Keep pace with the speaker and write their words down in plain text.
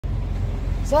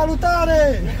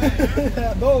Salutare!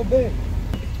 Dove?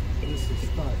 This is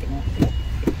tight, man.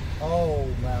 Oh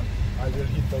man, I will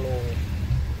hit the low.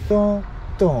 Don,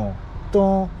 don,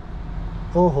 don.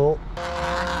 Oh,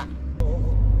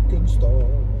 can stop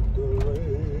the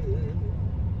rain.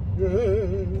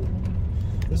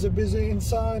 Yeah. Is it busy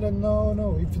inside? I don't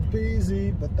know if it's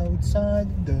busy, but outside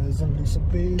it doesn't look so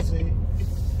busy.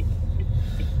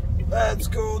 Let's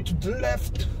go to the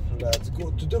left. Let's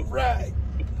go to the right.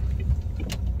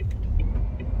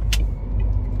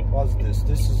 What's this?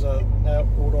 This is a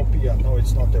European. No,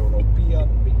 it's not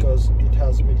European because it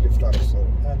has midlift axle,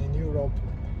 and in Europe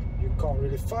you can't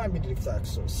really find midlift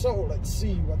axle. So let's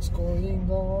see what's going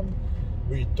on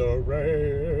with the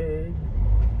rain.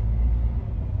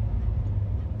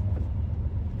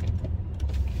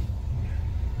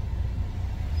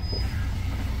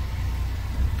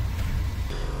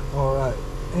 All right,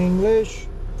 English.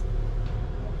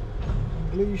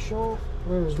 Oh,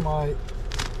 where is my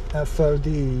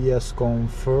FLD? Yes,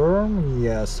 confirm.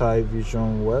 Yes, I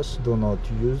Vision West do not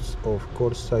use. Of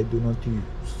course I do not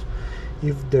use.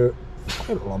 If the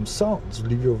fire alarm sounds,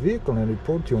 leave your vehicle and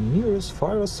report your nearest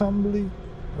fire assembly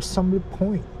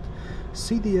point.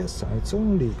 CDS sites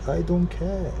only. I don't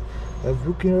care. Have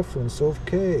booking reference.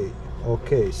 Okay,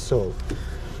 so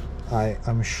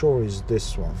I'm sure it's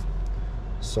this one.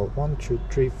 So 1 2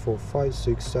 3 4 5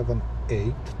 6 7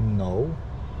 8. No.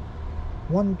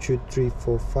 1 2 3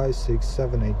 4 5 6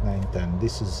 7 8 9 10.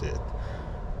 This is it.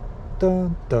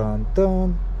 Dun dun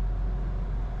dun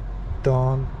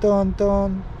dun dun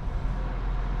dun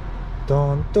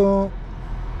dun dun.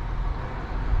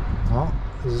 Ah,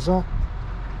 is that?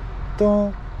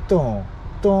 Dun dun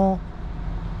dun.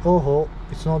 Oh,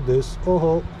 it's not this.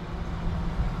 Oh,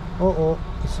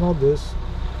 it's not this.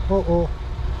 Oh,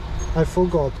 I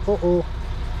forgot. Oh.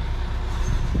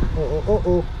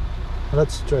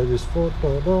 Let's try this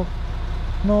photo.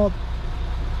 No.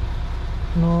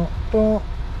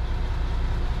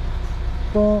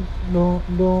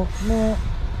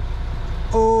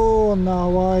 Oh,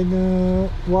 now I know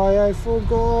why I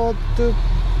forgot.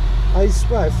 I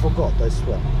swear I forgot.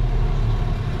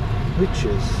 Which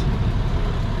is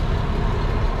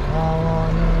now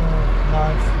I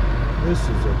know. This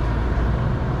is it.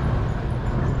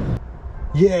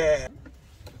 Yeah.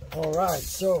 All right,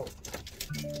 so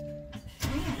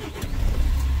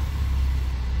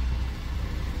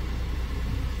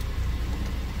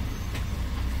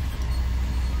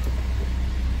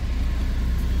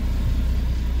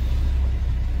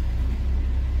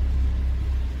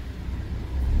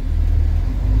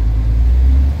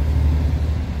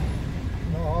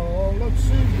now let's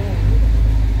see.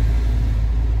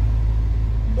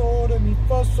 Do re mi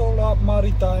fa sol la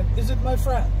maritime. Is it my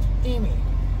friend Amy?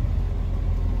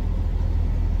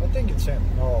 I think it's him.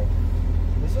 No.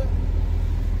 Is it?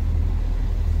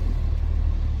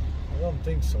 I don't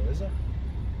think so, is it?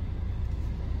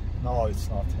 No, it's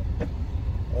not him.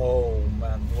 Oh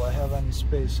man, do I have any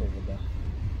space over there?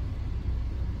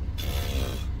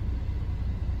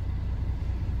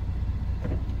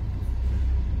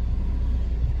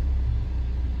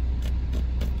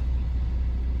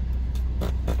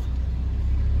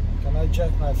 Can I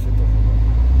jackknife it over there?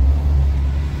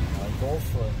 I'll go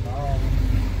for it now.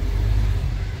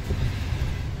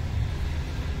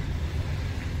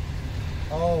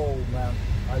 Oh man,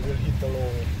 I will hit the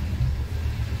lorry.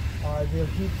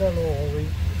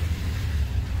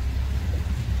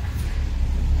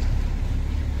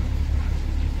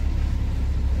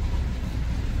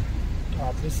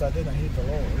 At least I didn't hit the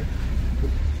lorry.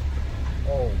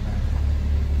 Oh man.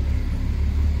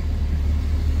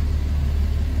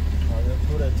 I will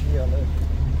put it here later.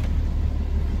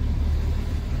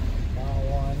 Now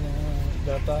I know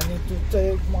that I need to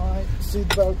take my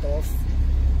seatbelt off.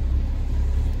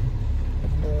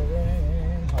 The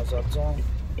rain, hazard zone.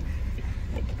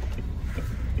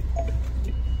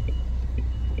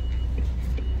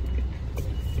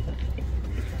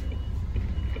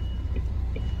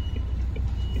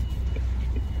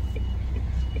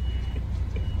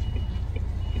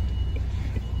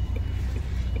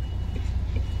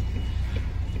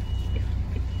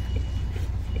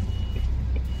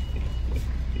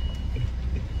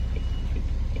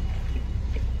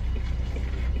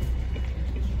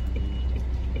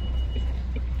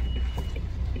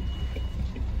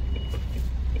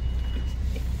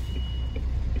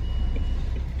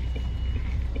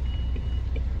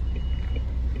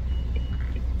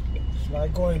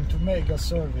 Like going to mega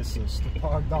services to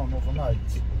park down overnight.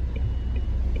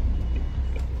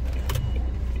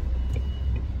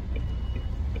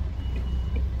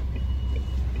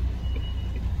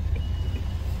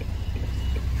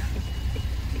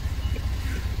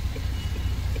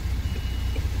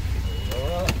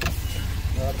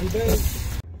 today.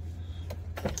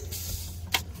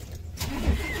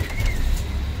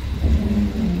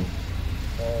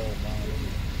 Oh man.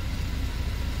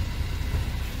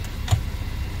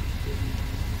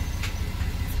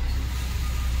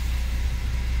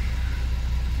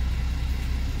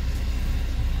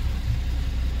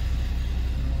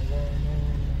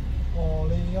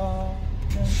 Only I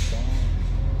can find.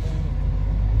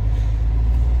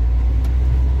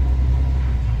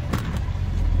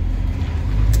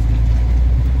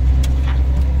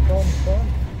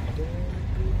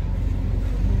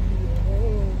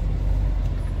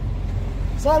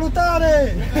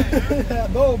 Salutare!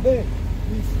 Dove?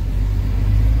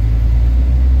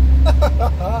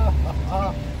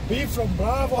 Be from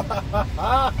Bravo!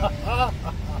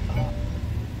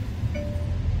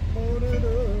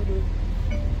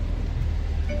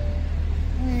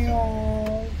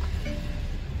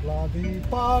 Bloody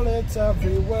pallets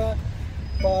everywhere,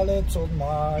 pallets on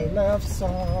my left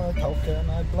side. How can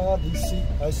I bloody see?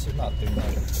 I see nothing now.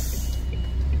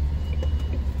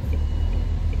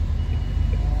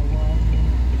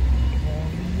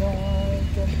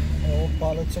 Oh,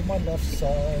 pallets on my left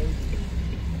side.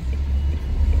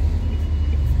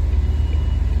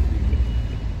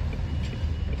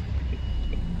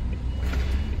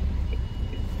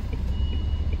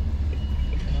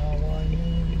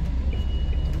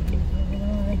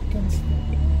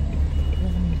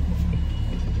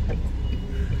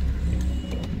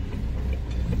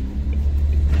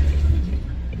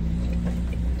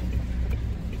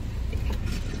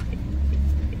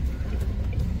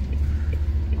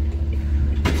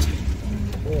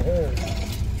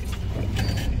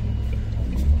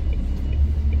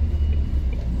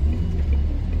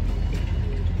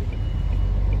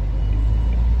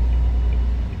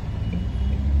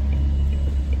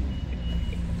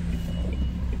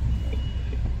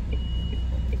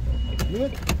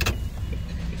 Good.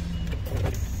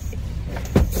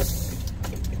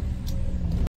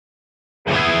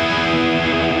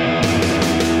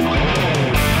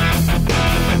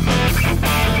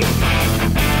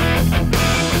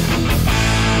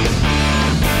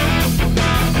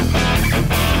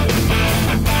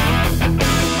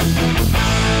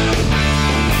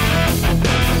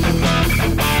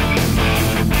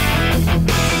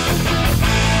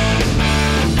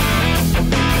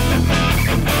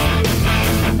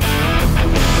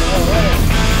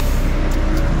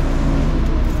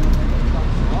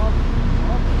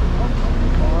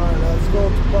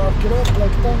 Get up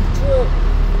like dumb truck.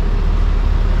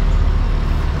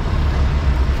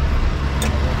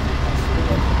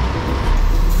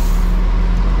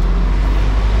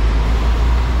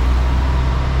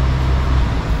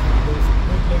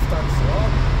 Lift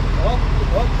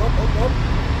up, up.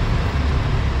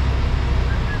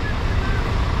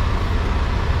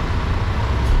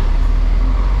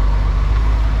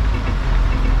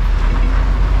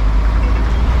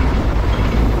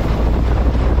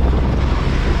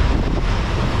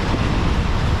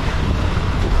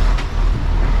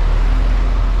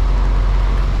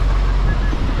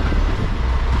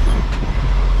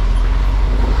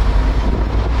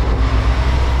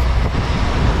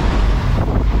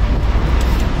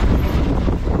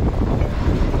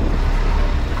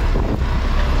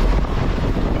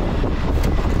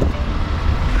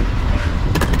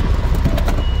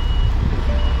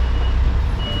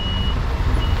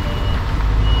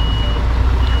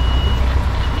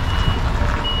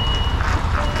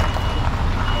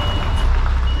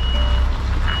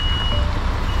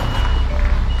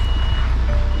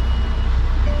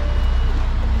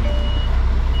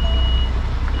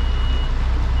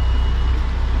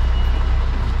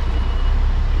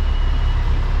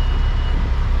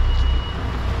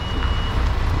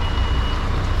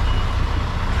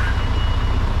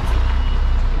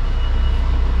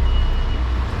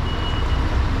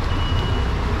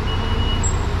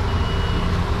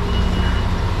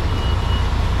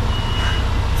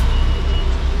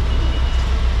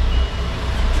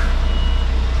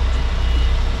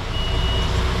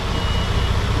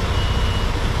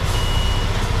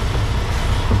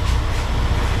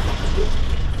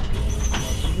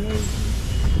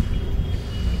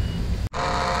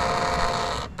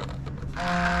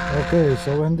 Okay,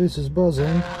 so when this is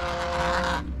buzzing,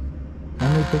 I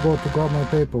need to go to grab my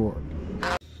paperwork.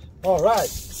 Alright,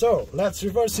 so let's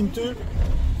reverse into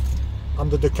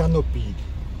under the canopy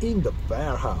in the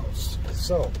warehouse.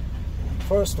 So,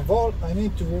 first of all, I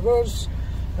need to reverse,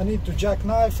 I need to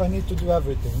jackknife, I need to do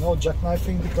everything. No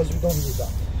jackknifing because we don't do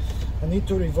that. I need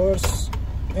to reverse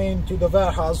into the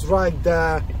warehouse right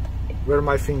there where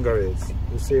my finger is.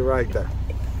 You see right there.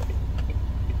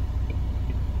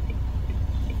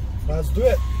 Let's do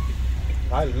it.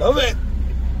 I love it.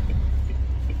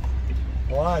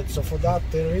 Alright, so for that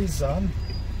reason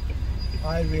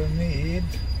I will need,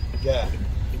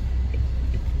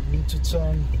 need to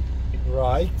turn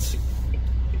right,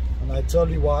 and I tell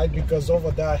you why, because over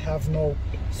there I have no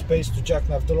space to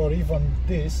jackknife the door. Even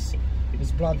this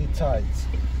is bloody tight,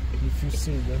 if you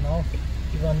see, you know,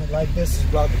 even like this is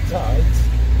bloody tight,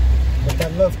 but I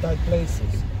love tight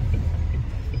places.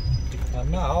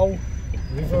 And now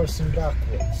reversing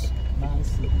backwards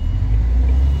nicely.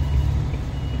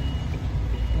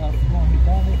 Going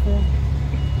down with him.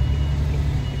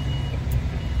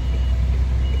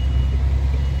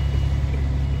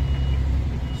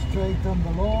 Straighten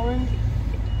the lorry.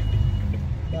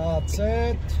 That's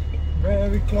it.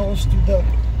 Very close to the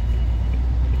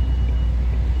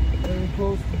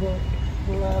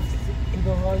left, to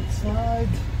the right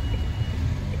side.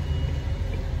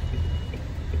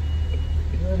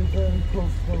 Very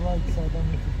close to the right side. I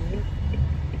need to do it.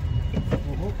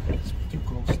 Oh, it's too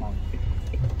close now.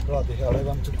 Bloody hell, I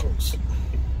went too close.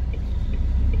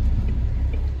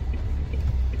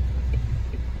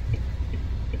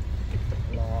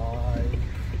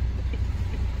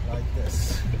 Like this.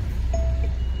 I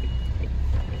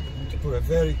need to put it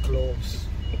very close.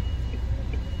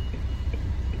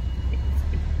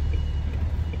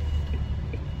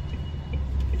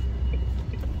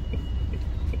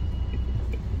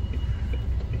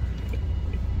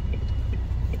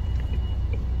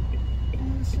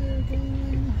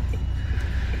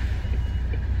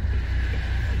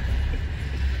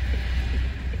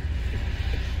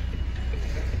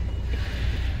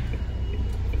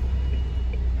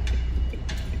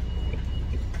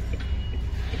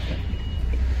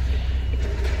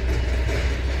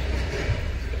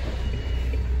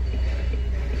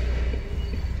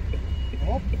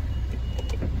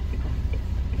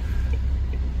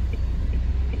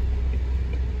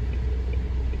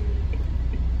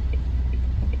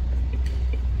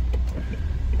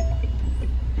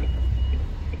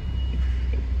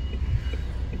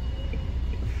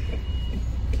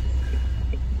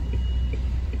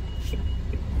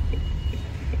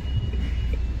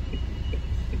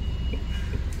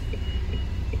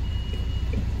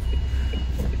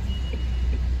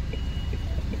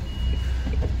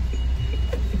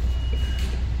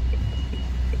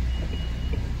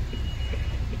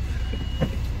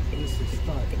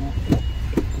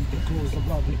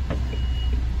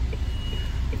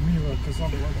 Mirror, because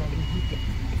otherwise I will hit it.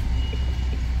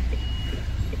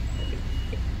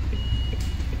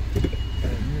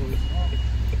 Mirror is up.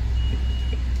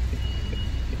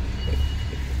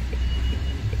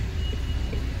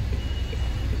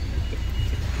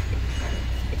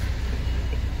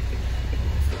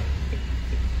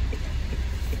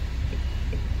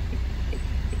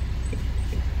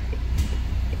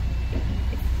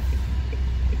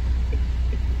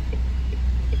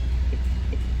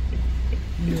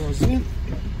 Mirrors in.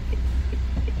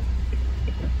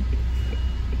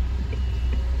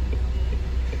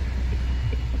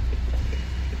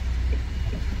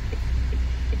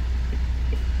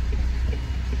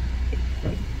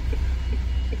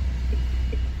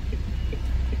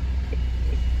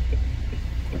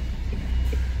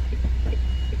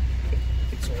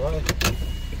 It's alright.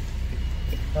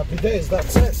 Happy days,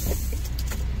 that's it.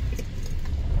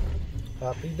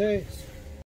 Happy days.